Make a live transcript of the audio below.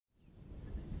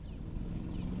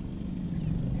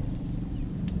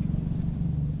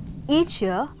Each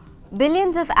year,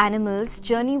 billions of animals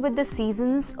journey with the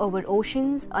seasons over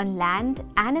oceans, on land,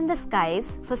 and in the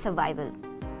skies for survival.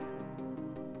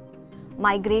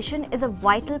 Migration is a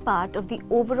vital part of the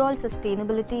overall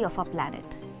sustainability of our planet.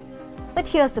 But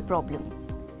here's the problem.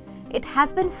 It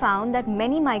has been found that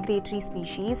many migratory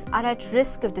species are at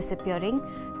risk of disappearing,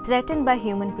 threatened by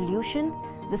human pollution,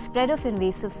 the spread of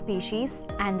invasive species,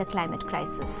 and the climate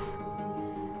crisis.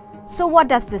 So what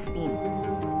does this mean?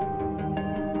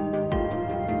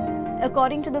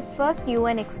 According to the first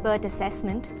UN expert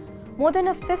assessment, more than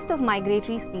a fifth of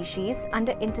migratory species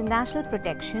under international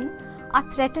protection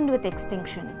are threatened with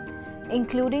extinction,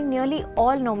 including nearly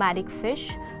all nomadic fish,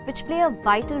 which play a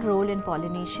vital role in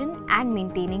pollination and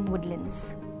maintaining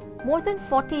woodlands. More than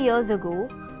 40 years ago,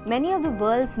 many of the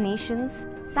world's nations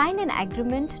signed an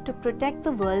agreement to protect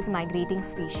the world's migrating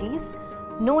species,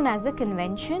 known as the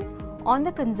Convention on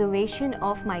the Conservation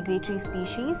of Migratory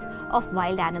Species of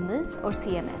Wild Animals, or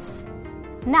CMS.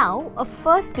 Now, a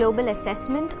first global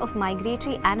assessment of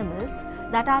migratory animals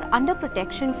that are under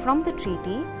protection from the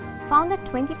treaty found that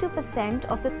 22%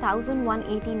 of the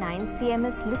 1,189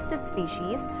 CMS-listed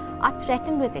species are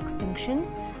threatened with extinction,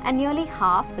 and nearly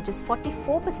half, which is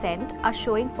 44%, are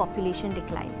showing population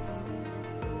declines.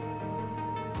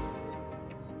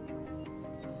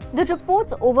 The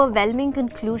report's overwhelming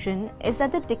conclusion is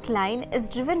that the decline is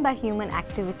driven by human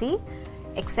activity,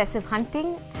 excessive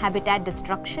hunting, habitat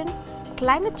destruction,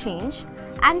 climate change,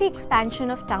 and the expansion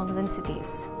of towns and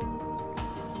cities.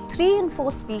 3 in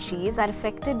 4 species are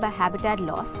affected by habitat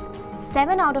loss,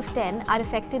 7 out of 10 are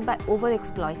affected by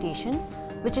overexploitation,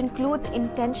 which includes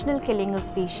intentional killing of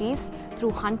species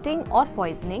through hunting or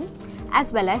poisoning,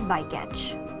 as well as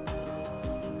bycatch.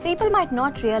 People might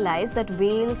not realize that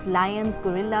whales, lions,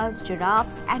 gorillas,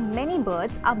 giraffes, and many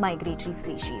birds are migratory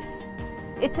species.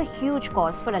 It's a huge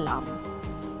cause for alarm,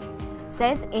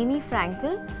 says Amy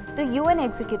Frankel, the UN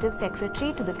Executive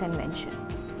Secretary to the Convention.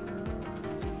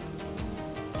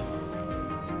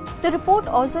 The report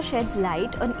also sheds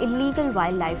light on illegal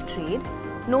wildlife trade,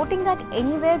 noting that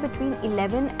anywhere between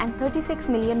 11 and 36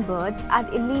 million birds are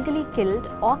illegally killed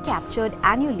or captured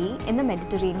annually in the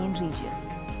Mediterranean region.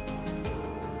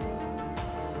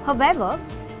 However,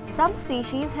 some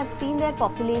species have seen their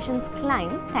populations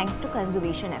climb thanks to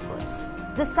conservation efforts.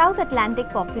 The South Atlantic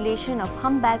population of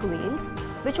humpback whales,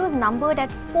 which was numbered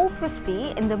at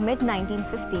 450 in the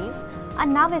mid-1950s, are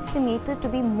now estimated to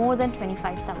be more than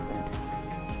 25,000.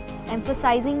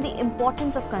 Emphasizing the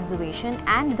importance of conservation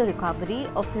and the recovery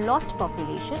of lost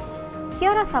population,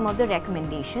 here are some of the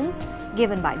recommendations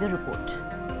given by the report.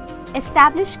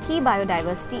 Establish key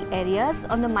biodiversity areas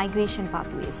on the migration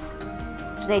pathways.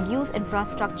 Reduce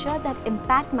infrastructure that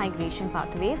impact migration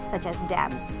pathways, such as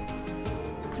dams.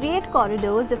 Create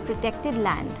corridors of protected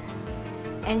land.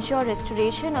 Ensure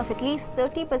restoration of at least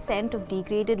 30% of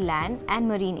degraded land and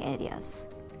marine areas.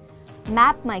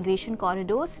 Map migration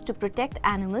corridors to protect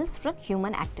animals from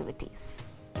human activities.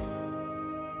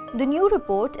 The new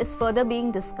report is further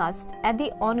being discussed at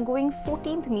the ongoing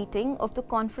 14th meeting of the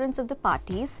Conference of the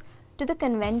Parties to the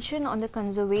Convention on the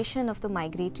Conservation of the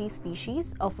Migratory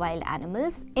Species of Wild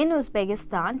Animals in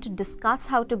Uzbekistan to discuss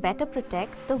how to better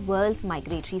protect the world's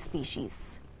migratory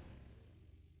species.